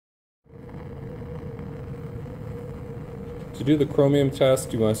To do the chromium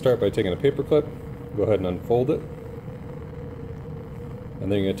test, you want to start by taking a paper clip, go ahead and unfold it,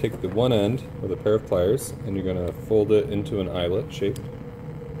 and then you're going to take the one end with a pair of pliers and you're going to fold it into an eyelet shape.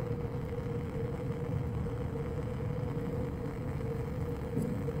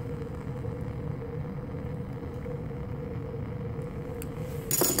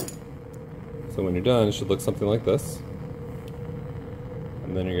 So when you're done, it should look something like this.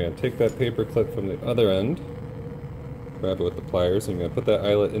 And then you're going to take that paper clip from the other end, grab it with the pliers, and you're going to put that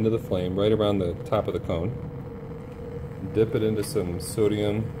eyelet into the flame right around the top of the cone. Dip it into some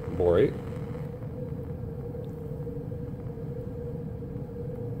sodium borate.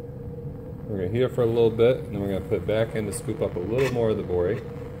 We're going to heat it for a little bit, and then we're going to put it back in to scoop up a little more of the borate.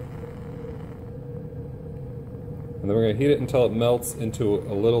 And then we're going to heat it until it melts into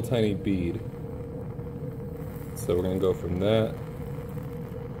a little tiny bead. So we're going to go from that.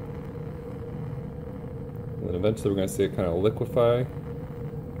 And then eventually we're going to see it kind of liquefy,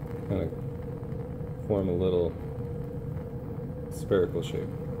 kind of form a little spherical shape.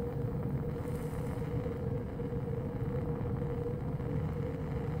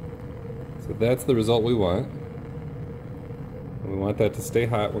 So that's the result we want. And we want that to stay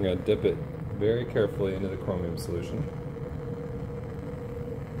hot. We're going to dip it very carefully into the chromium solution.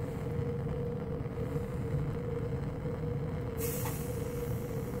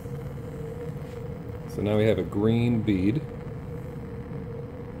 So now we have a green bead.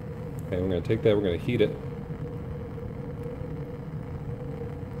 Okay, we're going to take that, we're going to heat it.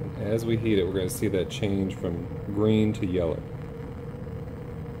 And as we heat it, we're going to see that change from green to yellow.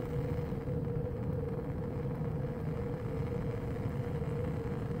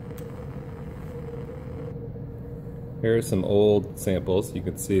 Here are some old samples. You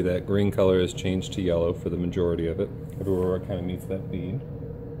can see that green color has changed to yellow for the majority of it, everywhere where it kind of meets that bead.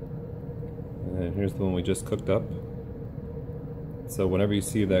 And here's the one we just cooked up. So whenever you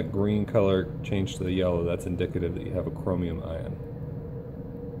see that green color change to the yellow, that's indicative that you have a chromium ion.